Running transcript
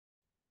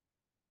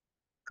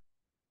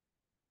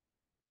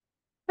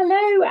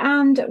Hello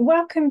and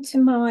welcome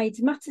to my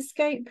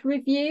Handyscope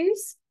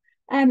reviews.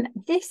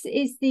 This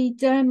is the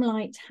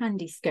Dermlite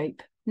Handyscope.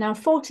 Now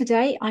for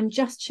today, I'm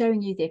just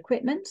showing you the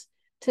equipment.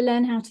 To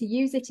learn how to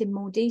use it in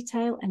more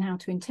detail and how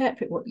to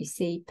interpret what you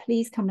see,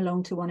 please come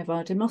along to one of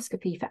our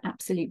Dermoscopy for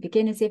Absolute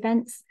Beginners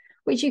events,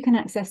 which you can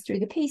access through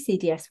the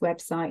PCDS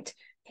website,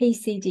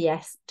 pcds.org.uk.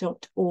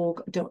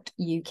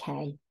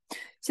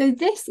 So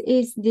this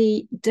is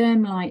the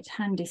Dermlite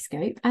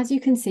Handyscope. As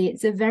you can see,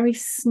 it's a very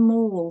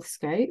small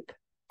scope.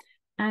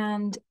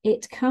 And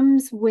it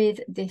comes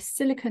with this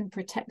silicone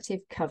protective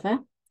cover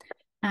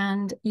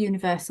and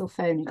universal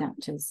phone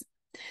adapters.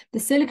 The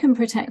silicone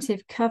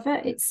protective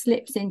cover, it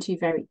slips into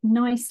very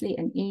nicely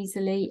and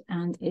easily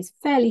and is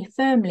fairly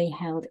firmly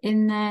held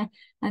in there.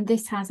 And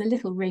this has a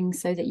little ring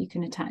so that you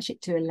can attach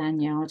it to a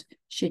lanyard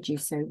should you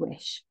so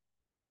wish.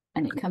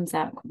 And it comes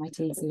out quite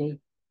easily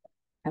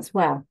as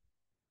well.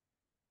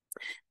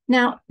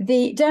 Now,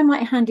 the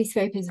Dermlite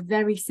Handyscope is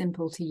very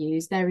simple to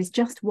use. There is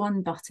just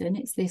one button.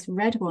 It's this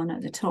red one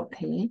at the top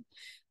here.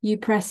 You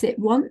press it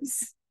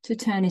once to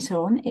turn it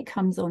on. It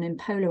comes on in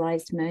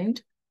polarized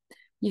mode.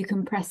 You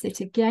can press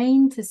it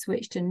again to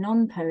switch to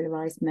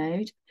non-polarized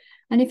mode.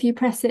 And if you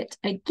press it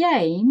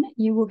again,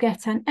 you will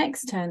get an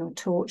external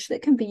torch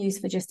that can be used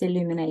for just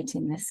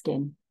illuminating the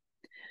skin.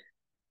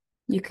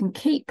 You can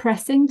keep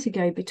pressing to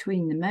go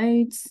between the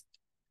modes,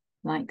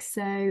 like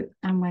so,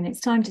 and when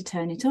it's time to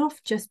turn it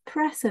off, just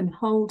press and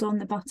hold on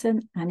the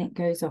button and it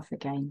goes off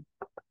again.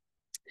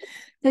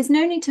 There's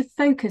no need to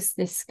focus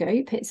this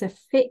scope. It's a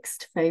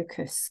fixed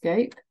focus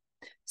scope,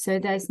 so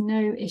there's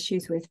no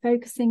issues with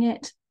focusing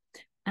it.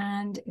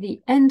 And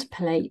the end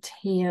plate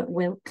here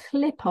will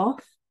clip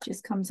off,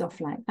 just comes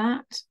off like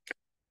that.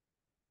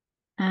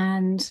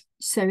 And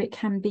so it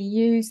can be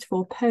used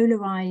for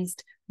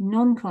polarized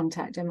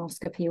non-contact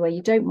dermoscopy where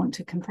you don't want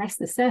to compress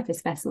the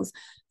surface vessels,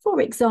 for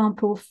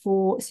example,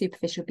 for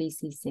superficial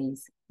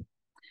BCCs.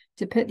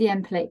 To put the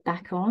end plate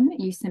back on,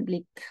 you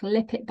simply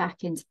clip it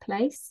back into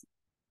place,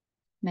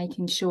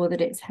 making sure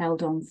that it's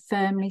held on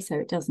firmly so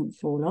it doesn't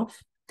fall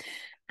off.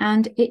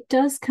 And it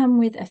does come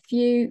with a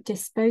few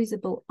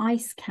disposable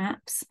ice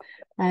caps,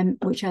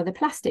 which are the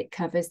plastic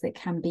covers that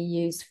can be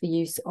used for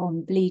use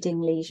on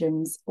bleeding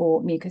lesions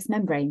or mucous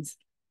membranes.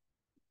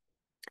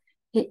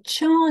 It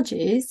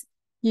charges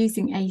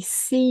using a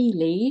C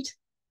lead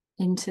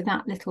into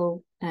that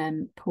little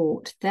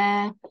port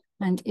there,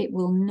 and it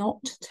will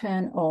not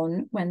turn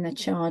on when the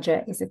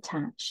charger is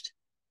attached.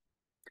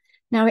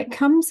 Now it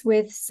comes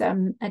with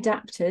some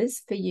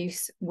adapters for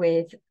use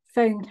with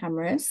phone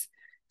cameras.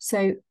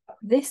 So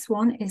this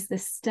one is the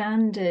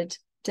standard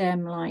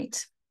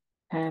Dermlite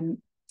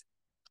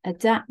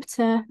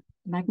adapter,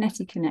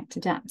 magnetic connect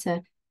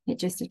adapter. It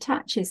just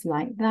attaches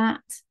like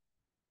that.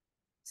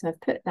 So I've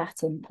put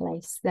that in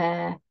place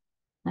there.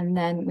 And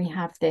then we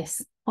have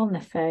this on the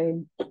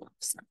phone,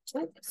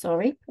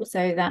 sorry,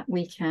 so that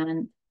we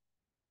can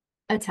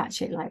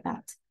attach it like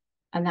that.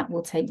 And that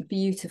will take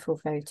beautiful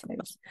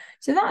photos.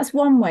 So that's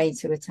one way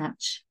to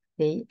attach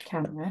the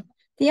camera.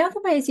 The other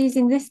way is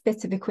using this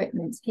bit of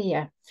equipment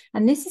here.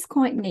 And this is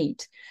quite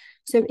neat.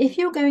 So if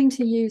you're going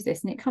to use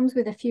this, and it comes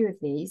with a few of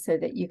these so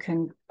that you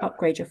can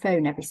upgrade your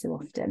phone every so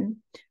often.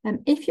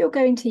 And if you're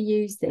going to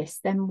use this,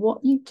 then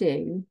what you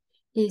do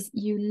is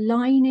you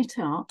line it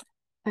up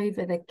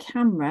over the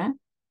camera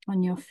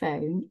on your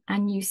phone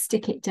and you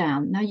stick it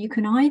down. Now you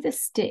can either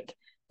stick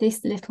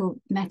this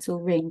little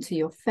metal ring to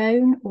your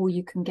phone or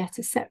you can get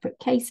a separate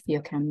case for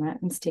your camera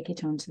and stick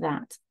it onto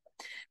that.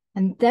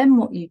 And then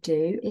what you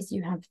do is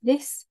you have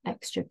this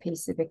extra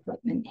piece of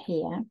equipment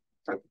here.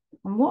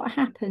 And what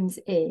happens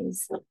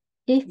is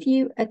if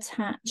you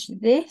attach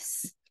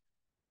this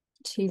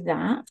to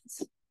that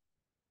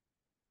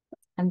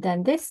and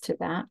then this to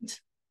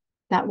that,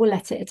 that will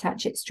let it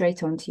attach it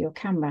straight onto your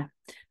camera.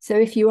 So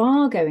if you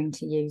are going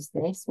to use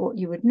this, what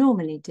you would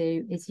normally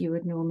do is you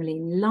would normally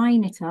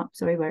line it up,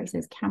 sorry, where it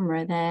says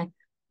camera there,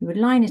 you would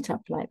line it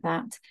up like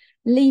that,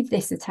 leave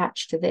this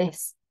attached to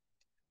this,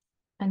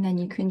 and then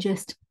you can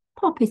just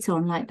pop it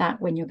on like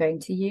that when you're going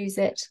to use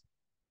it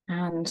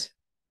and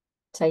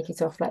take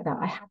it off like that.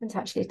 I haven't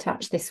actually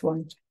attached this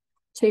one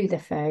to the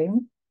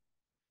phone,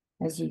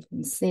 as you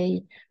can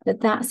see,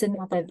 but that's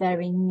another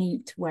very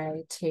neat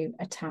way to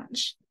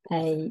attach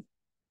the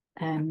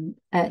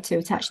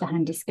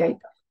Handyscope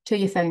to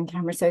your phone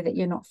camera so that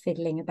you're not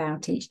fiddling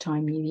about each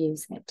time you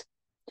use it.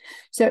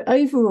 So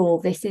overall,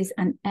 this is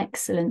an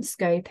excellent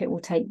scope. It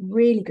will take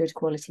really good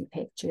quality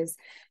pictures.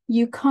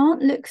 You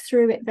can't look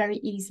through it very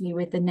easily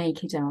with the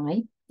naked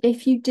eye.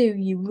 If you do,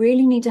 you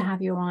really need to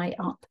have your eye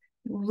up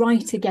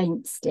right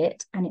against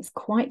it, and it's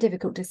quite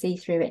difficult to see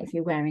through it if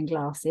you're wearing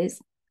glasses.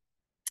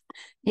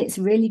 It's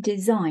really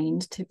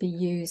designed to be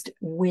used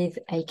with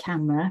a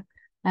camera.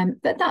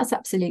 But that's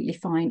absolutely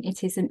fine.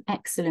 It is an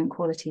excellent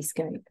quality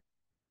scope.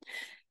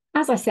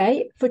 As I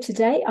say, for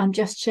today, I'm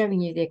just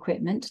showing you the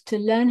equipment. To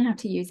learn how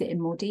to use it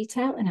in more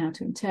detail and how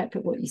to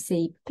interpret what you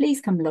see, please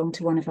come along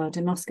to one of our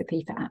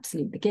Dermoscopy for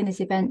Absolute Beginners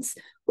events,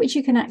 which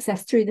you can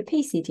access through the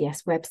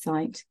PCDS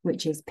website,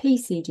 which is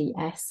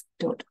pcds.org.uk.